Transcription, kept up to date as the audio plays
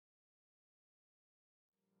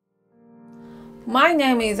My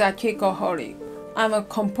name is Akiko Hori. I'm a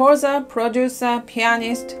composer, producer,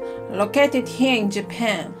 pianist located here in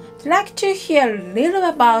Japan. I'd like to hear a little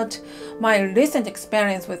about my recent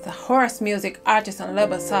experience with the Horus music artist and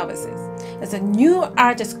label services. As a new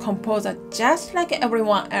artist composer just like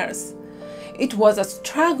everyone else, it was a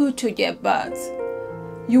struggle to get buzz.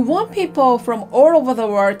 You want people from all over the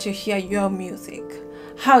world to hear your music.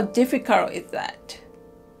 How difficult is that?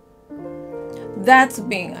 That's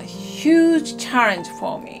been a huge challenge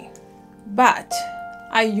for me. But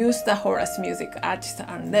I use the Horus music artist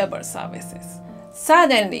and label services.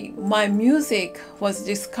 Suddenly, my music was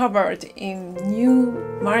discovered in new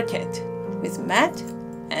market with Matt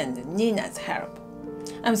and Nina's help.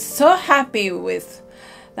 I'm so happy with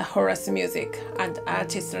the Horus music and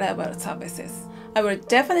artist label services. I will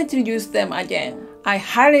definitely use them again. I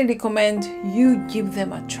highly recommend you give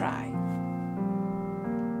them a try.